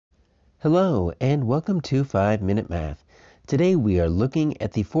Hello and welcome to 5-Minute Math. Today we are looking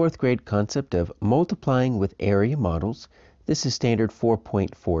at the 4th grade concept of multiplying with area models. This is standard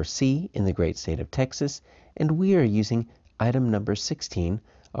 4.4C in the great state of Texas, and we are using item number 16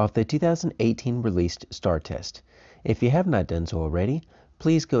 off the 2018 released STAAR test. If you have not done so already,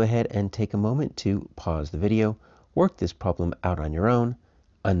 please go ahead and take a moment to pause the video, work this problem out on your own,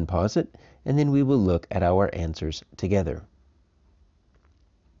 unpause it, and then we will look at our answers together.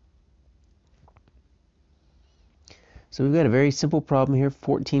 So we've got a very simple problem here,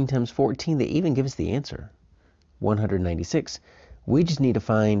 14 times 14. They even give us the answer, 196. We just need to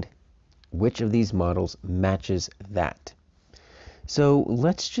find which of these models matches that. So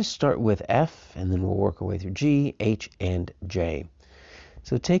let's just start with F, and then we'll work our way through G, H, and J.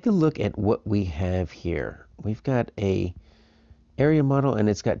 So take a look at what we have here. We've got a area model, and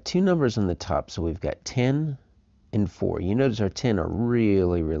it's got two numbers on the top. So we've got 10 and 4. You notice our 10 are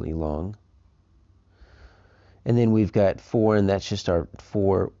really, really long. And then we've got 4, and that's just our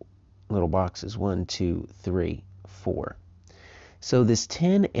 4 little boxes. 1, 2, 3, 4. So this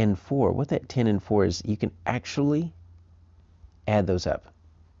 10 and 4, what that 10 and 4 is, you can actually add those up.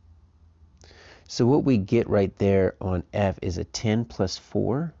 So what we get right there on F is a 10 plus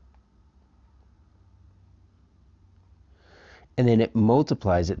 4. And then it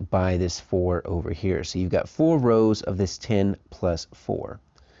multiplies it by this 4 over here. So you've got 4 rows of this 10 plus 4.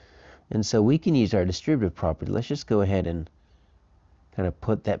 And so we can use our distributive property. Let's just go ahead and kind of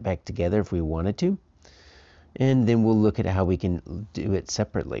put that back together if we wanted to. And then we'll look at how we can do it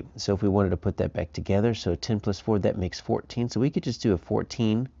separately. So if we wanted to put that back together, so 10 plus 4, that makes 14. So we could just do a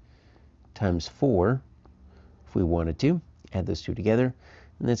 14 times 4 if we wanted to. Add those two together.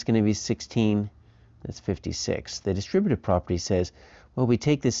 And that's going to be 16. That's 56. The distributive property says, well, we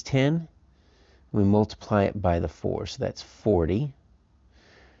take this 10, and we multiply it by the 4. So that's 40.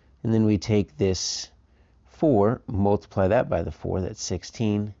 And then we take this 4, multiply that by the 4, that's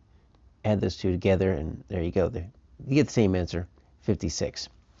 16, add those two together, and there you go. You get the same answer, 56.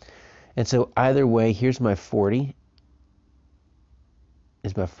 And so either way, here's my 40.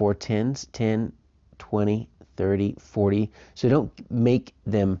 Is my 4 tens, 10, 20, 30, 40. So don't make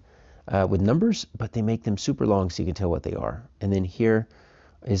them with numbers, but they make them super long so you can tell what they are. And then here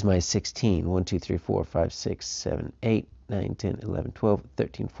is my 16. 1, 2, 3, 4, 5, 6, 7, 8. 9, 10, 11, 12,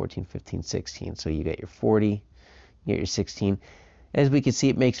 13, 14, 15, 16. So you got your 40, you get your 16. As we can see,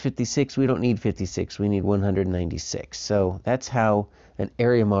 it makes 56. We don't need 56. We need 196. So that's how an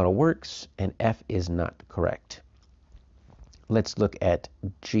area model works, and F is not correct. Let's look at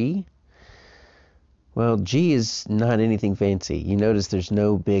G. Well, G is not anything fancy. You notice there's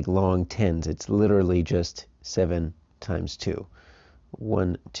no big long tens. It's literally just 7 times 2.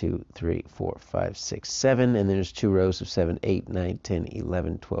 1, 2, 3, 4, 5, 6, 7, and then there's 2 rows of 7, 8, 9, 10,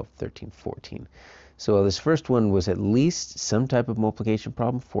 11, 12, 13, 14. So this first one was at least some type of multiplication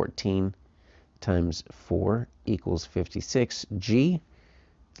problem. 14 times 4 equals 56. G,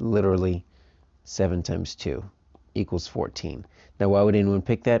 literally 7 times 2 equals 14. Now, why would anyone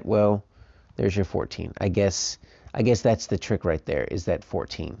pick that? Well, there's your 14. I guess that's the trick right there, is that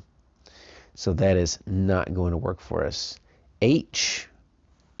 14. So that is not going to work for us. H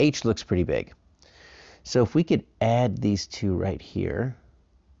looks pretty big. So if we could add these two right here,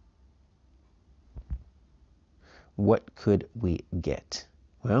 what could we get?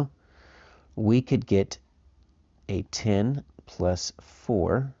 Well, we could get a 10 plus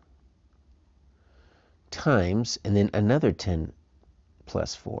 4 times, and then another 10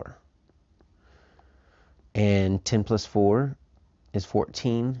 plus 4. And 10 plus 4 is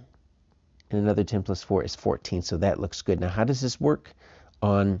 14. And another 10 plus 4 is 14, so that looks good. Now, how does this work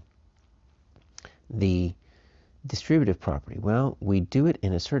on the distributive property? Well, we do it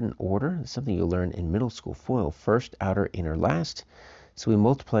in a certain order. It's something you'll learn in middle school FOIL. First, outer, inner, last. So we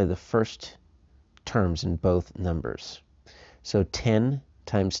multiply the first terms in both numbers. So 10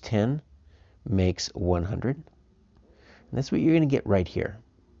 times 10 makes 100. And that's what you're going to get right here.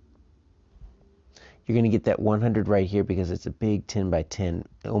 You're going to get that 100 right here because it's a big 10 by 10.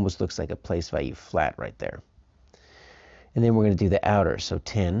 It almost looks like a place value flat right there. And then we're going to do the outer. So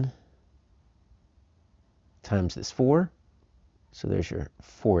 10 times this 4. So there's your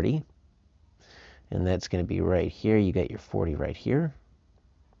 40. And that's going to be right here. You got your 40 right here.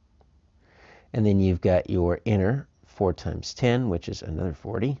 And then you've got your inner 4 times 10, which is another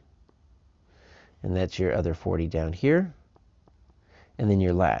 40. And that's your other 40 down here. And then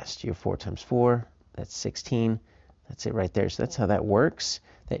your last, your 4 times 4. That's 16. That's it right there. So that's how that works.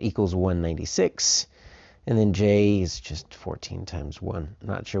 That equals 196. And then J is just 14 times 1.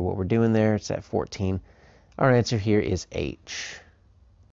 Not sure what we're doing there. It's at 14. Our answer here is H.